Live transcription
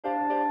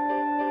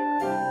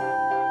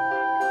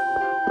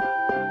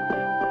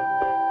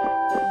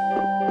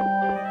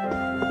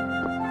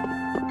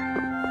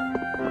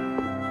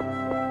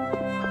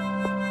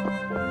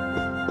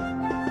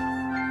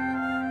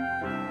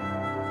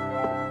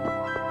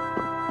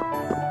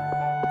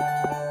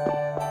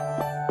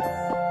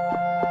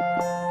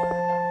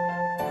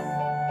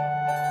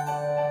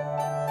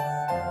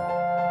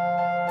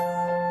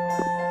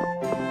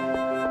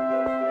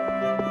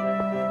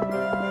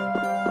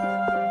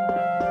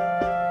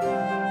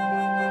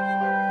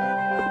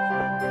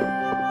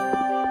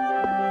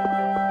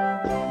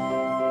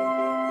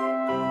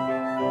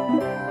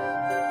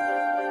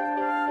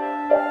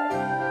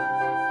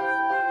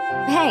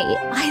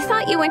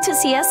thought you went to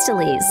siesta,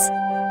 Lise.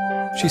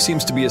 She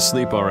seems to be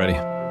asleep already.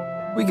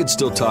 We could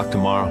still talk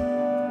tomorrow.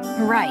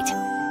 Right.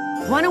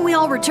 Why don't we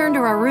all return to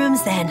our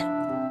rooms then?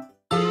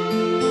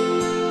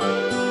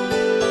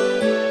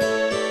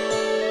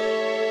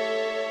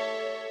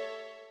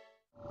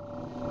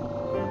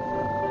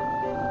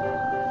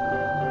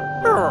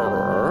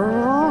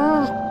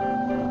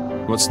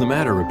 What's the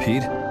matter,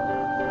 Repeat?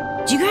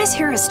 Did you guys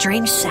hear a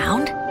strange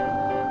sound?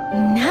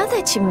 Now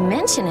that you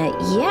mention it,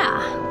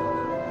 yeah.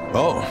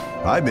 Oh,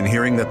 I've been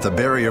hearing that the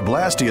barrier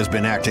blastia has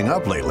been acting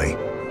up lately.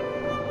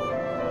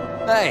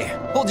 Hey,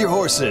 hold your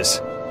horses!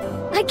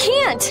 I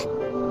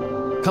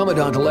can't!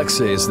 Commandant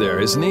Alexei is there,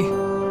 isn't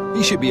he?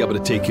 He should be able to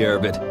take care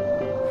of it.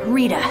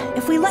 Rita,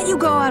 if we let you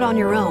go out on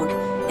your own,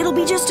 it'll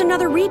be just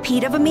another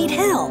repeat of Meat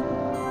Hill.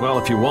 Well,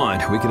 if you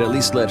want, we could at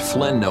least let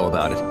Flynn know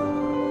about it.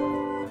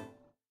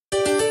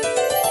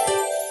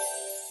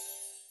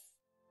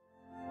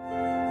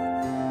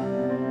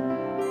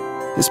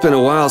 It's been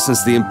a while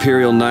since the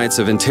Imperial Knights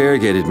have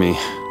interrogated me.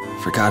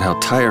 Forgot how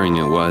tiring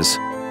it was.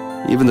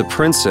 Even the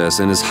Princess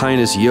and His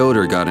Highness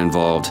Yoder got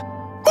involved.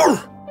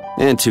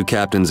 And 2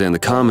 captains and the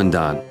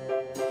Commandant.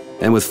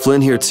 And with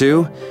Flynn here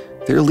too,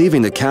 they're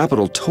leaving the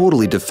capital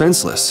totally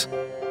defenseless.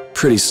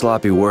 Pretty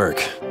sloppy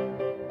work.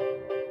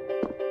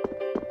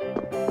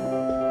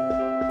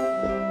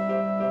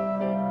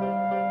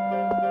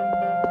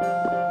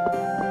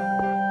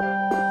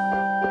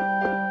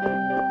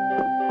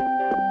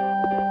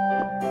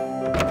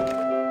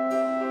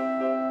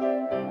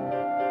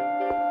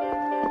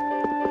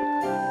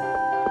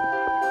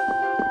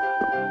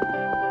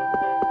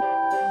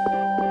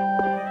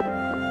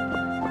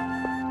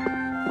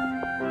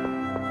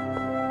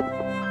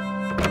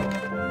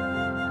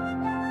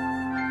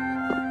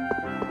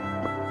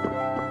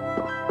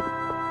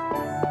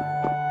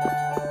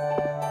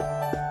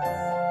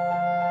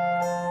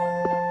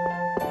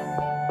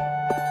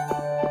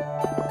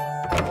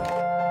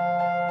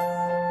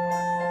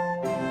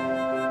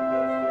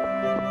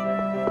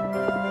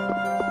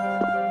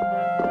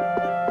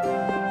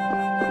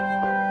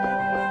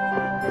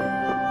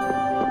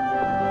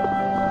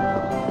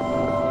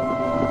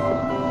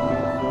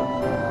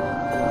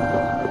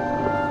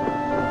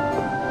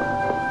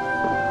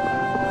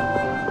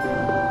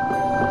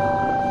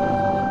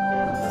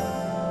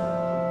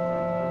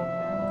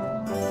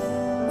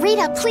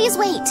 Rita, please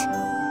wait!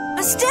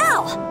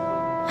 Estelle!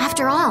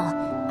 After all,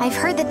 I've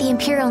heard that the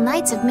Imperial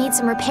Knights have made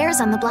some repairs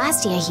on the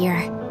blastia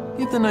here.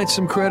 Give the Knights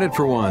some credit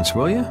for once,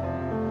 will you?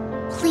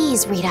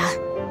 Please, Rita.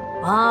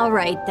 All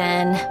right,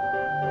 then.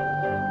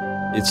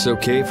 It's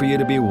okay for you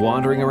to be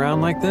wandering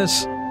around like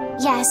this?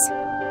 Yes,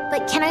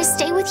 but can I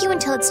stay with you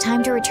until it's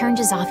time to return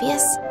to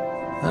Zophius?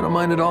 I don't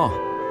mind at all.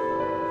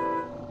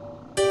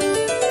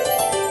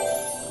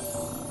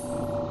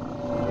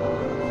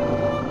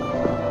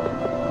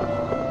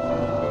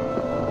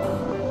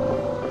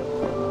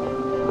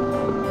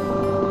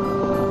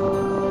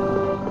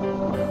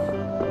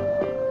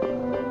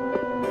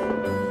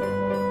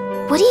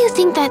 What do you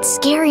think that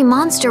scary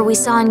monster we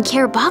saw in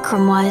Kaer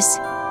Bakram was?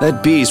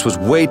 That beast was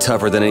way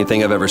tougher than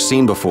anything I've ever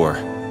seen before.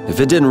 If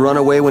it didn't run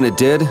away when it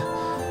did,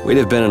 we'd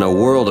have been in a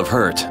world of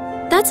hurt.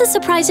 That's a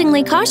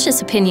surprisingly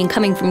cautious opinion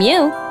coming from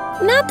you.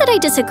 Not that I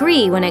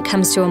disagree when it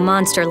comes to a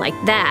monster like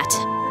that.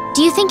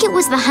 Do you think it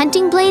was the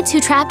hunting blades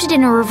who trapped it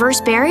in a reverse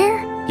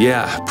barrier?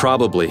 Yeah,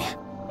 probably.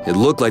 It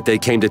looked like they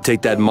came to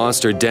take that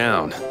monster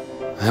down.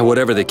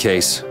 Whatever the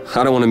case,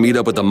 I don't want to meet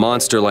up with a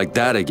monster like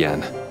that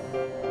again.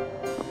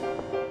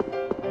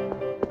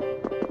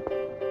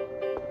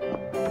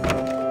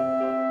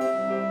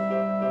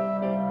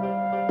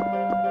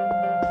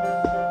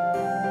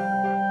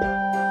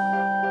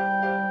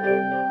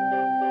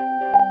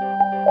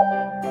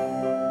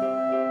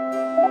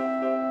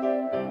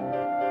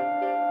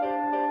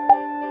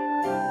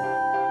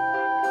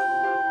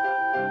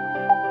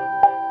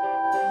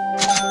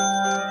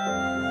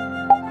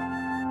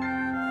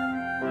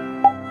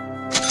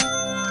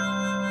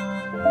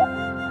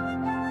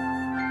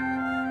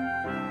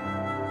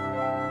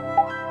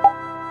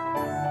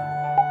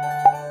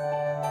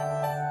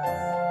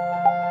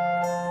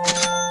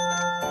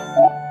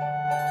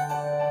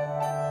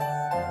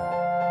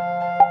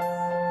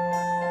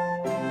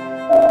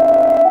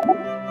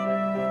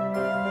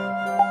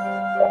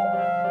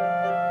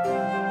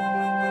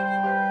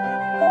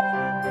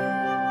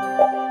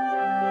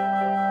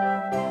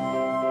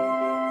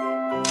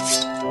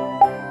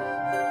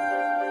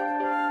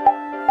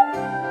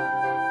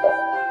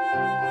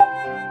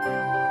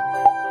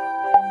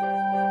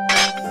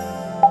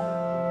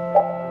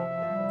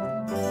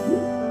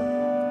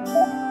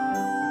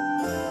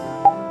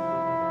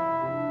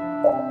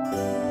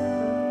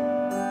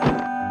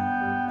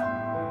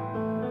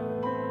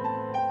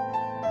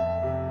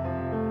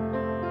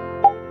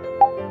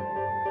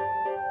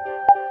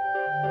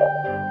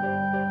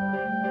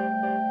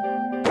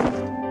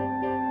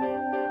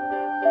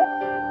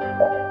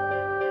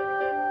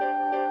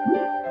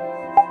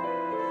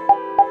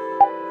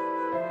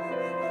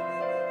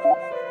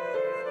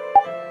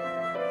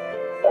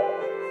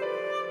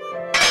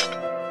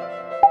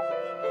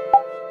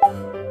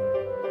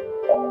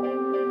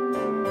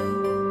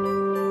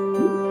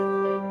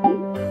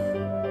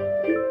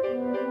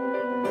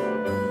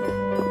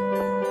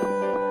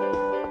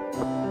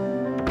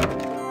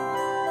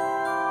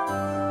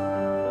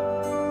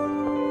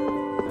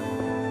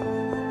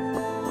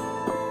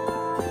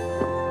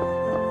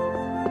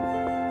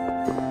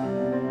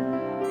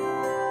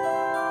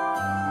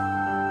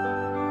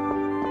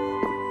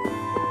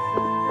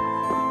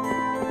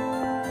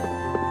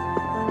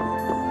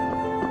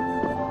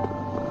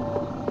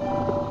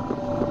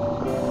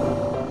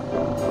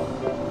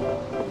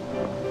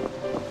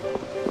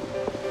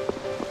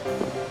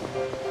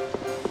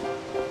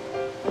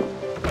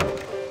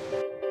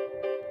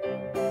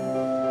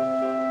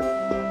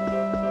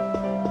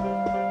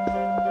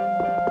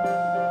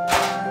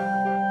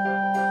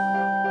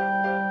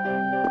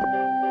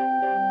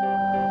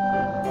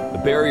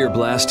 The barrier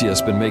blastia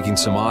has been making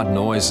some odd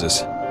noises.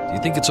 Do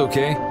you think it's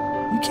okay?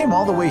 You came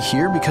all the way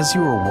here because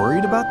you were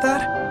worried about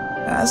that?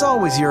 As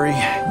always, Yuri,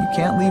 you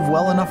can't leave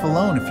well enough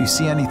alone if you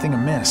see anything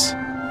amiss.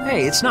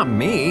 Hey, it's not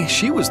me.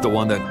 She was the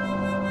one that...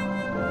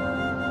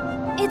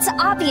 It's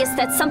obvious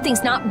that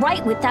something's not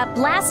right with that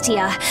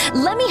blastia.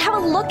 Let me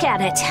have a look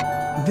at it.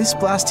 This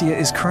blastia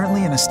is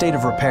currently in a state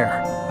of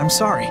repair. I'm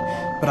sorry,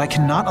 but I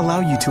cannot allow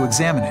you to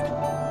examine it.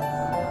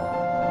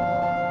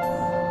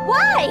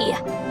 Why?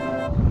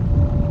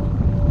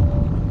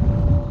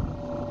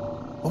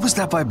 What was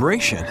that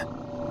vibration?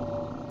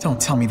 Don't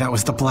tell me that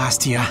was the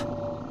blastia.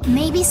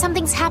 Maybe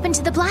something's happened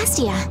to the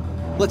blastia.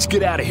 Let's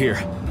get out of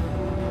here.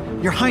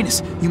 Your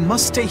Highness, you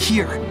must stay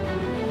here.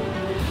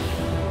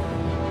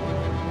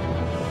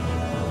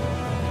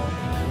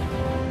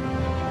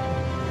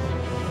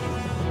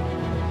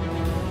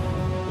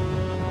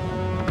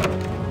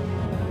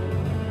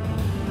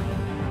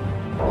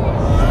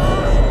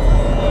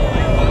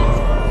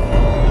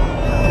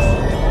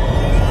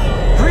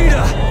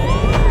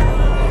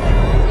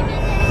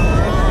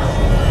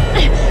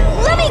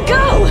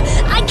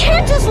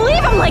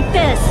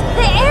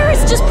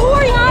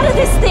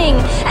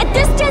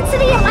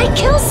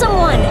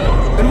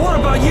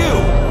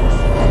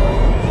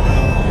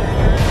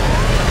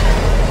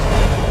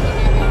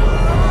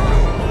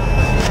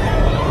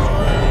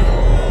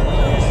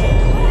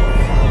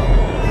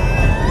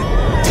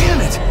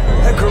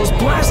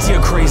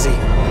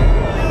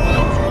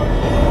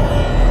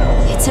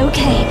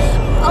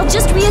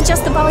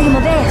 Adjust the volume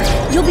of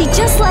air. You'll be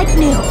just like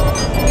new.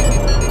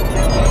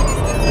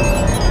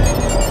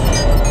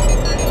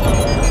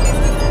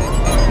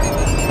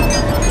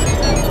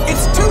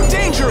 It's too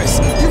dangerous!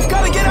 You've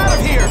got to get out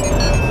of here!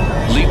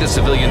 Lead the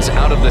civilians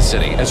out of the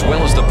city, as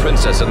well as the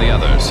princess and the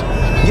others.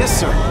 Yes,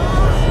 sir.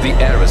 The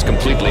air is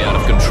completely out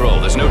of control.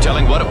 There's no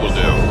telling what it will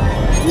do.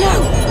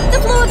 No! The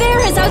flow of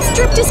air has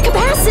outstripped its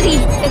capacity!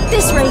 At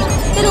this rate,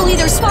 it'll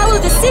either swallow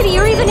the city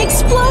or even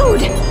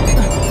explode!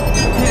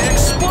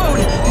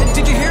 Explode!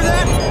 Did you hear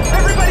that?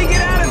 Everybody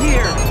get out of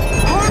here!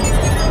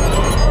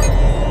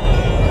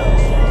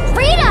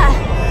 Rita!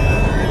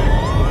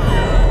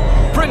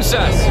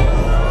 Princess!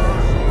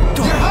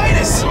 Your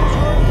Highness!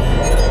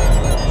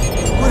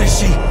 What is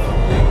she?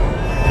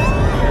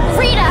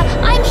 Rita,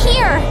 I'm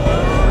here!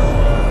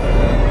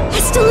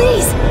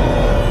 Estelize!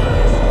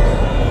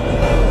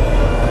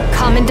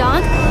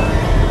 Commandant?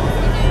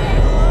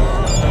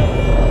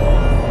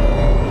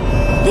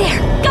 There,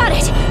 got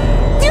it!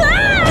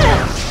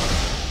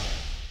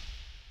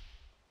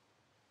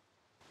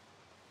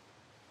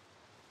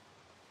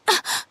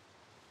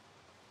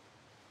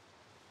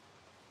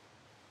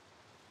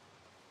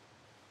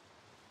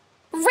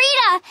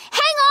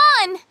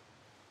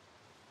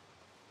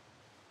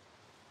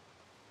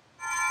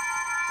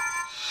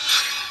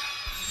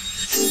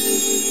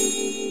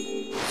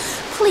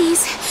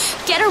 Please,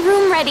 get a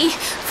room ready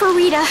for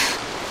Rita.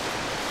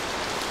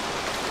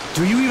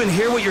 Do you even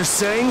hear what you're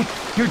saying?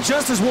 You're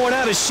just as worn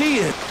out as she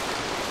is.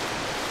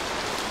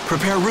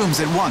 Prepare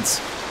rooms at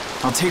once.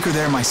 I'll take her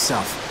there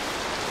myself.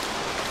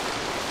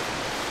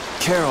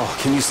 Carol,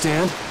 can you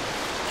stand?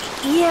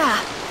 Yeah.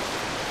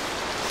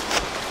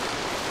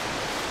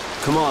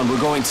 Come on, we're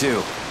going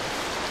too.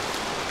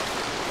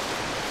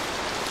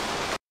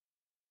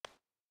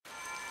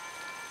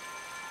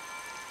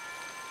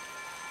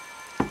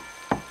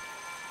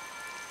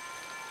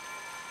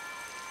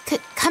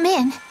 Come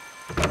in.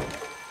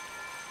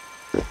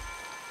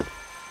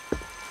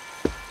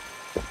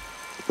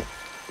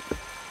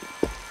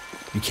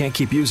 You can't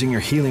keep using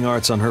your healing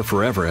arts on her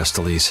forever,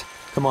 Estelize.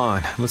 Come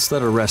on, let's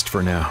let her rest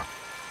for now.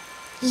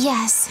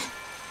 Yes.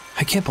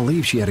 I can't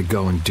believe she had to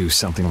go and do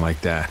something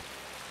like that.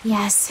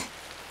 Yes.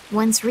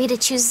 Once Rita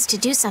chooses to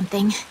do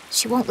something,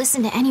 she won't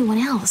listen to anyone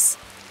else.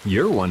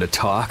 You're one to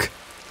talk.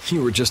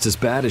 You were just as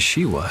bad as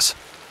she was.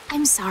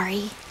 I'm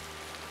sorry.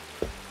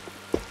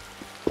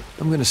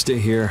 I'm gonna stay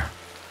here.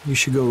 You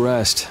should go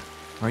rest.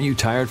 Aren't you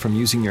tired from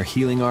using your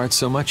healing arts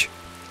so much?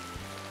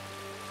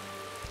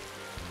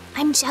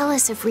 I'm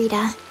jealous of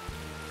Rita.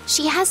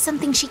 She has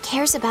something she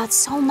cares about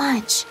so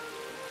much.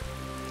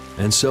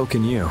 And so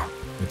can you,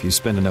 if you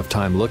spend enough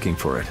time looking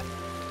for it.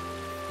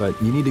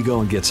 But you need to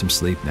go and get some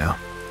sleep now.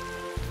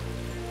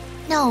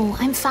 No,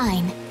 I'm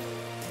fine.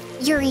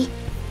 Yuri,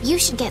 you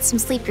should get some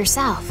sleep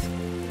yourself.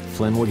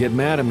 Flynn will get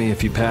mad at me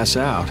if you pass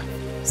out.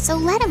 So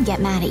let him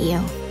get mad at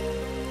you.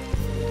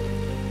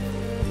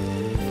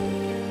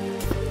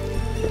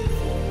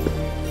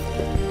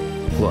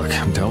 Look,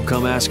 don't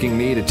come asking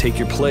me to take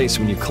your place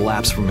when you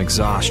collapse from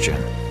exhaustion.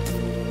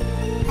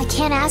 I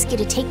can't ask you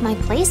to take my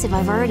place if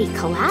I've already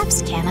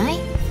collapsed, can I?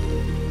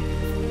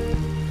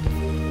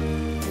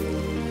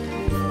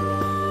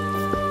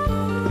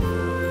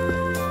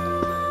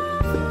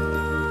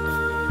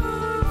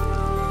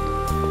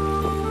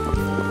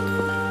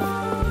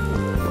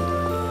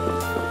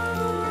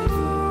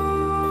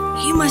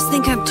 You must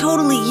think I'm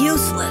totally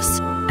useless.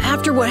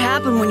 After what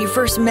happened when you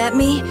first met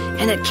me,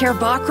 and at Care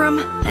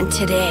Bakram, and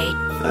today.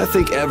 I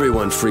think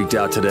everyone freaked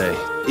out today.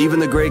 Even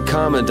the great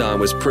Commandant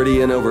was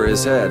pretty in over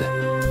his head.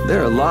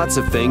 There are lots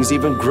of things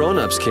even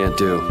grown-ups can't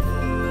do.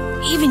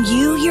 Even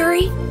you,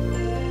 Yuri?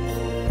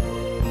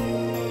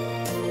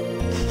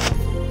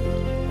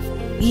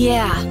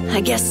 Yeah,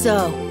 I guess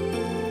so.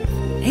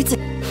 It's a...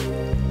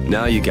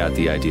 Now you got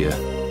the idea.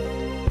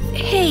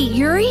 Hey,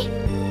 Yuri?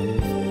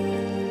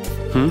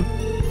 Hmm?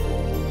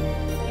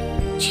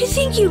 Do you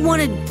think you'd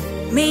want to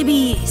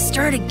maybe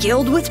start a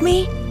guild with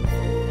me?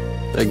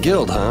 A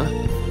guild, huh?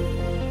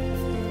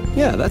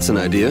 Yeah, that's an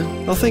idea.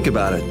 I'll think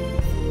about it.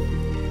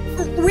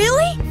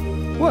 Really?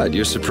 What,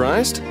 you're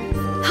surprised?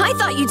 I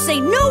thought you'd say,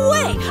 no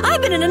way!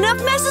 I've been in enough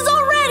messes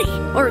already!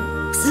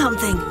 Or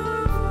something.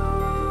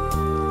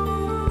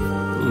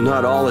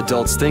 Not all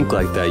adults think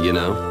like that, you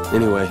know.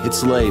 Anyway,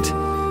 it's late.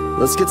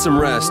 Let's get some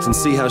rest and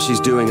see how she's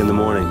doing in the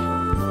morning.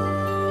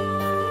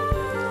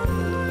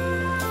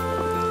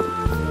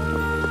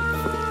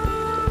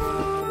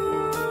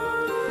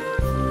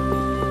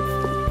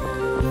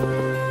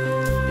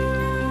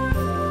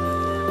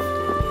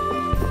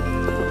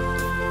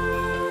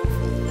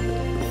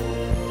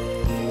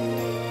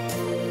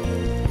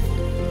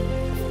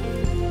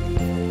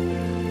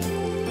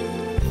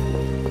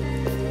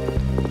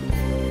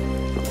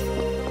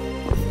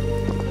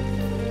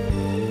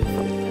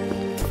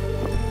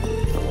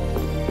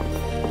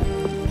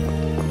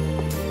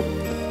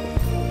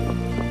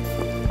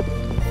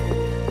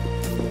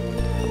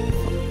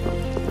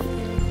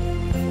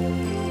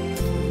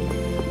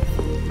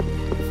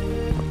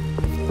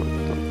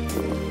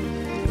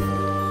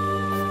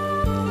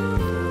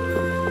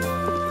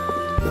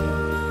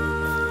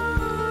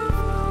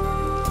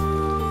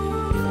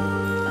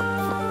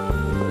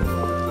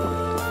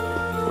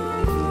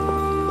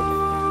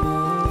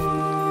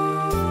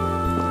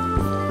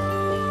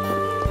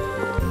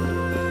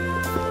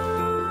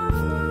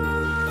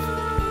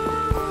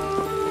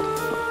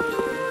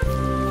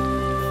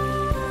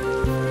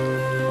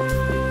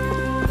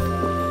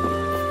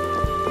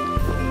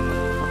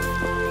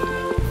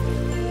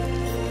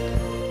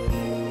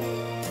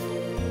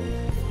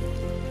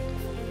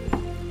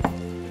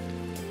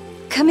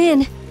 Come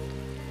in.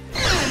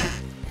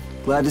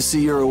 Glad to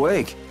see you're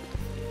awake.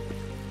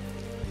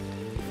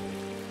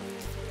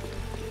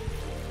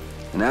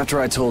 And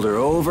after I told her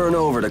over and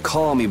over to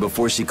call me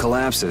before she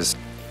collapses.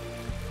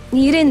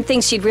 You didn't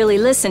think she'd really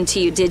listen to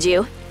you, did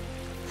you?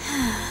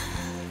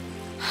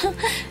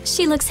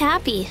 She looks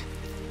happy.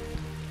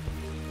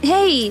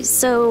 Hey,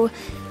 so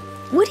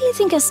what do you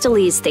think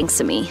Estelise thinks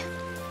of me?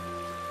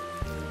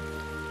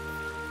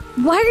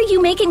 Why are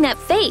you making that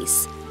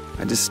face?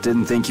 I just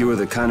didn't think you were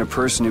the kind of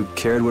person who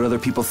cared what other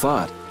people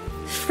thought.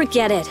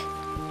 Forget it.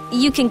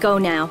 You can go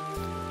now.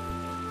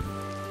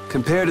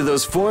 Compared to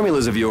those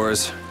formulas of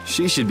yours,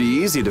 she should be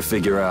easy to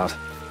figure out.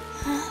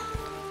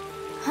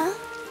 Huh?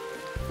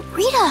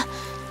 Rita!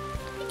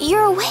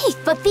 You're awake,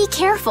 but be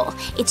careful.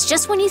 It's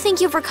just when you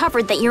think you've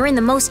recovered that you're in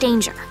the most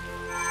danger.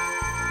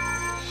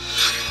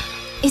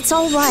 It's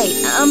all right.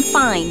 I'm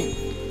fine.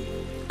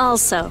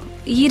 Also,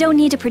 you don't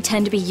need to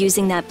pretend to be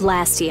using that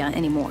blastia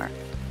anymore.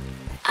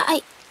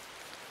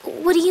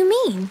 What do you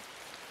mean?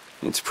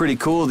 It's pretty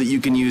cool that you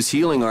can use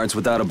healing arts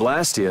without a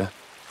blastia.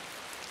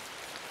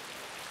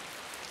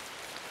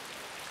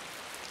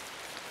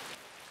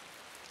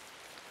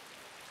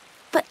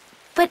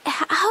 But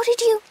how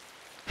did you...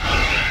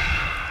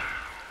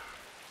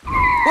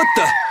 What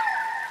the?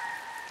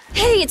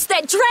 Hey, it's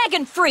that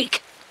dragon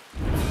freak!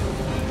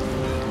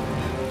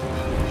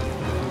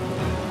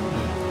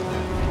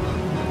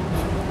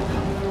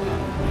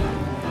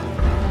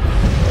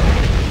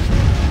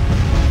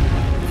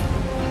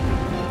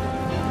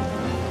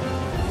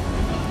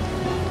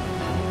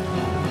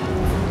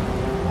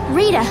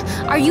 Rita,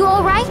 are you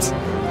all right?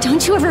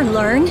 Don't you ever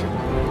learn?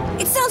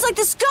 It sounds like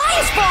the sky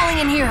is falling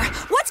in here!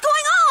 What's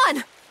going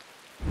on?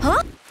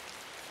 Huh?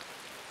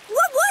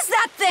 What was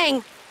that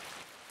thing?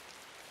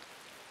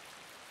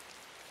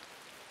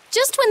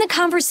 Just when the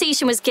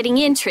conversation was getting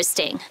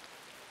interesting.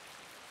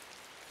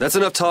 That's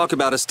enough talk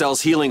about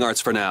Estelle's healing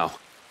arts for now.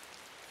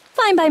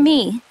 Fine by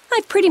me.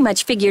 I've pretty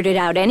much figured it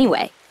out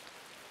anyway.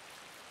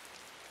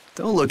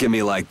 Don't look at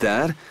me like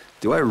that.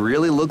 Do I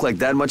really look like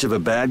that much of a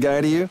bad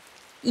guy to you?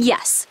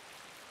 Yes.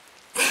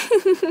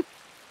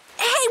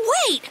 Hey,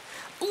 wait!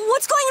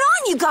 What's going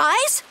on, you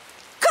guys?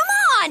 Come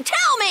on,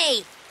 tell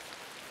me!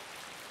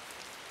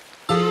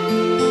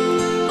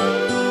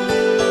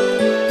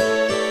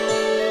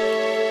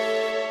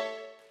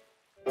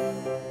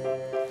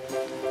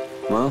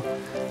 Well,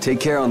 take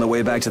care on the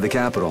way back to the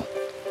capital.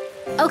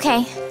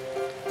 Okay.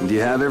 Do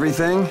you have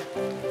everything?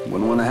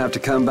 Wouldn't want to have to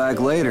come back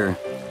later.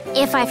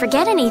 If I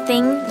forget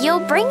anything, you'll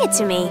bring it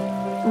to me.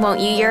 Won't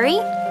you, Yuri?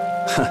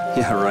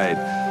 Yeah, right.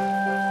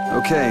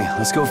 Okay,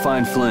 let's go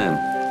find Flynn.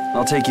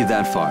 I'll take you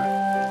that far.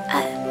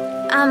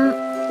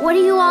 What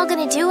are you all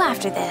gonna do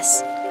after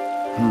this?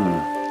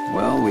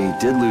 Well, we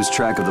did lose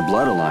track of the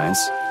Blood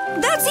Alliance.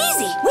 That's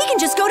easy! We can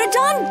just go to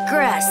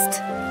Dongrest.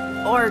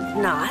 Or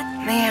not.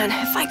 Man,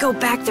 if I go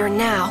back there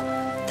now,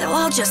 they'll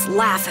all just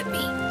laugh at me.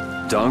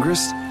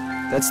 Dongrest?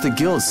 That's the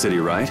guild city,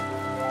 right?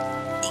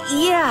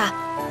 Yeah.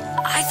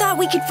 I thought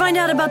we could find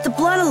out about the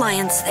Blood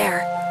Alliance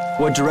there.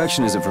 What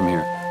direction is it from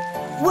here?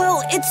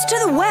 Well, it's to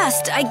the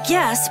west, I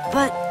guess,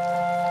 but...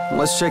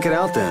 Let's check it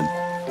out then.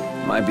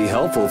 Might be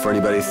helpful for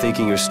anybody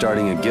thinking you're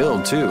starting a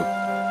guild, too.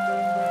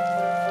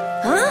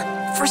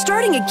 Huh? For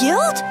starting a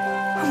guild?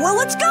 Well,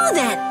 let's go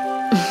then!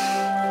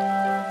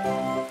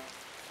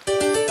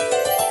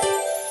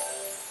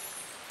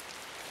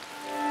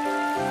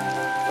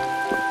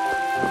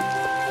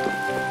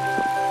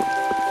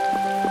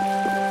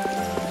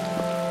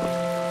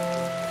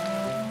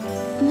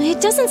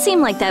 It doesn't seem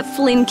like that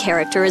Flynn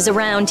character is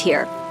around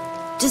here.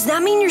 Does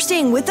that mean you're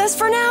staying with us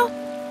for now?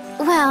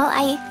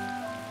 Well,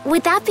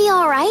 would that be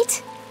all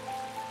right?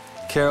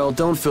 Carol,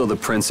 don't fill the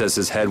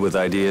princess's head with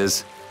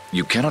ideas.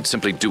 You cannot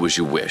simply do as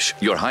you wish.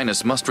 Your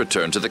Highness must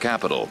return to the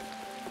capital.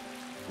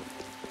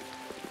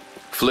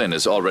 Flynn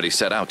is already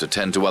set out to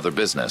tend to other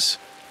business.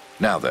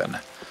 Now then,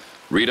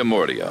 Rita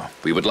Mordio,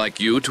 we would like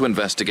you to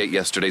investigate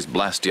yesterday's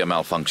blastia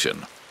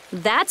malfunction.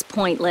 That's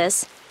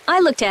pointless. I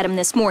looked at him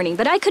this morning,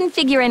 but I couldn't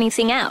figure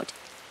anything out.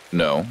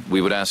 No,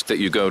 we would ask that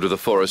you go to the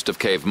forest of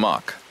Cave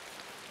Mock.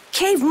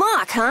 Cave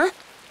Mock, huh?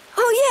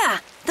 Oh yeah,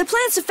 the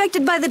plants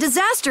affected by the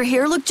disaster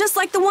here look just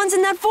like the ones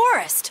in that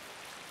forest.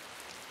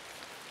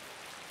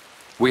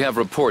 We have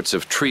reports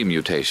of tree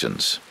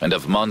mutations, and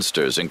of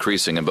monsters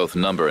increasing in both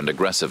number and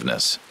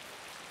aggressiveness.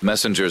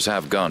 Messengers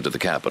have gone to the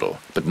capital,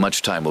 but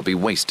much time will be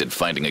wasted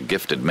finding a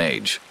gifted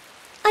mage.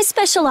 I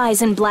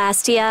specialize in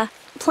blastia.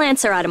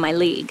 Plants are out of my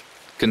league.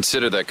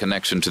 Consider their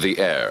connection to the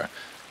air.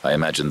 I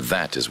imagine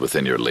that is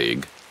within your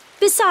league.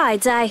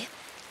 Besides,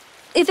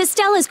 if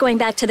Estelle is going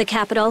back to the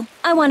capital,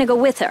 I want to go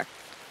with her.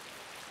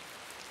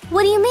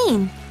 What do you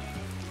mean?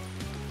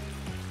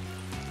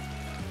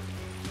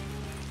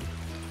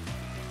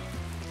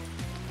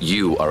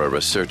 You are a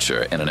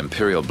researcher in an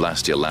Imperial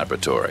Blastia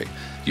laboratory.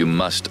 You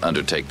must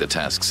undertake the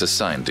tasks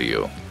assigned to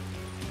you.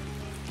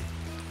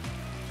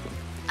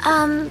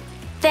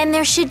 Then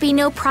there should be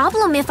no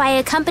problem if I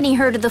accompany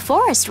her to the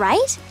forest,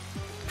 right?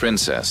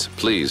 Princess,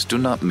 please do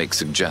not make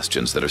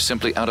suggestions that are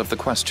simply out of the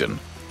question.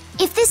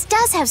 If this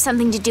does have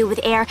something to do with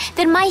air,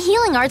 then my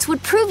healing arts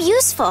would prove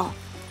useful.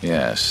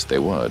 Yes, they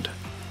would.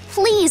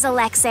 Please,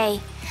 Alexei,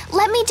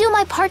 let me do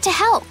my part to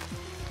help.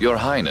 Your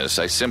Highness,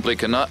 I simply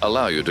cannot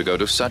allow you to go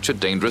to such a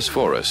dangerous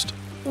forest.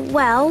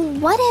 Well,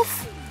 what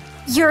if...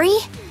 Yuri,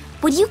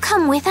 would you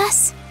come with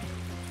us?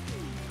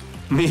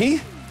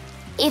 Me?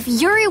 If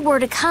Yuri were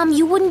to come,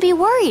 you wouldn't be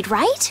worried,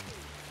 right?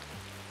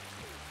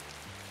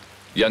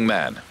 Young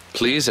man,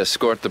 please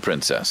escort the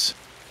princess.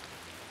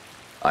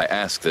 I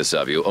ask this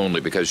of you only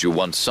because you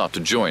once sought to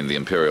join the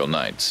Imperial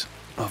Knights.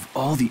 Of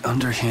all the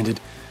underhanded...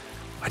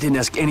 I didn't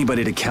ask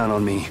anybody to count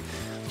on me.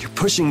 You're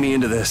pushing me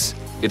into this.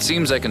 It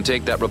seems I can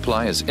take that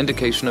reply as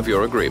indication of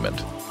your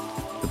agreement.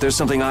 But there's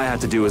something I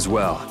have to do as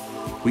well.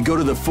 We go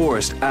to the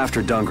forest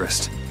after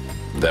Dungrist.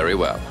 Very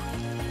well.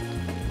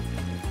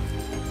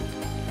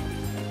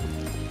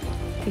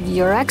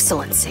 Your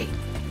Excellency.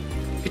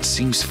 It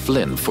seems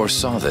Flynn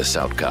foresaw this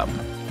outcome.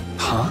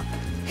 Huh?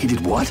 He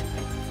did what?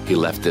 He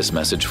left this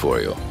message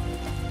for you.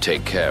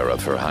 Take care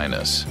of Her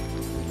Highness.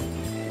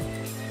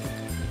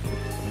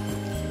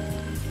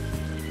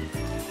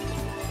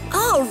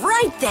 All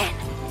right then.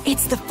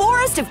 It's the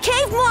forest of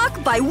Cave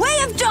Mock by way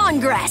of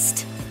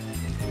Dawngrest.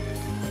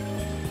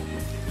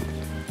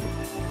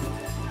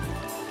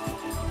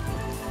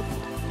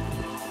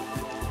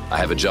 I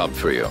have a job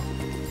for you.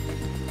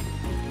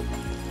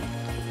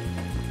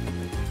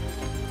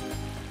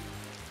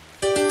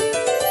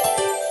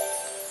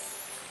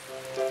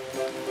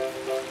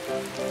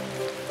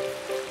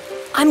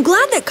 I'm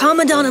glad that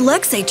Commandant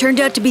Alexei turned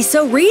out to be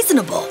so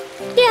reasonable.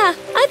 Yeah,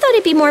 I thought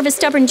he'd be more of a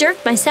stubborn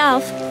jerk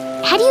myself.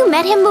 Had you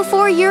met him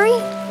before, Yuri?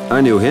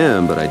 I knew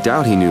him, but I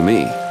doubt he knew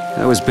me.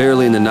 I was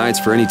barely in the Knights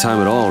for any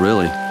time at all,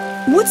 really.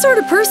 What sort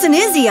of person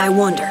is he, I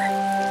wonder?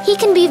 He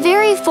can be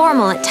very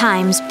formal at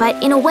times,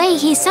 but in a way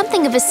he's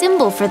something of a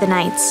symbol for the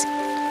Knights.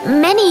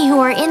 Many who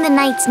are in the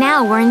Knights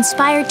now were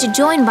inspired to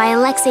join by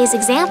Alexei's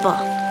example.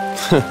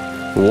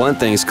 One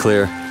thing's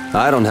clear.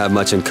 I don't have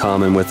much in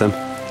common with him.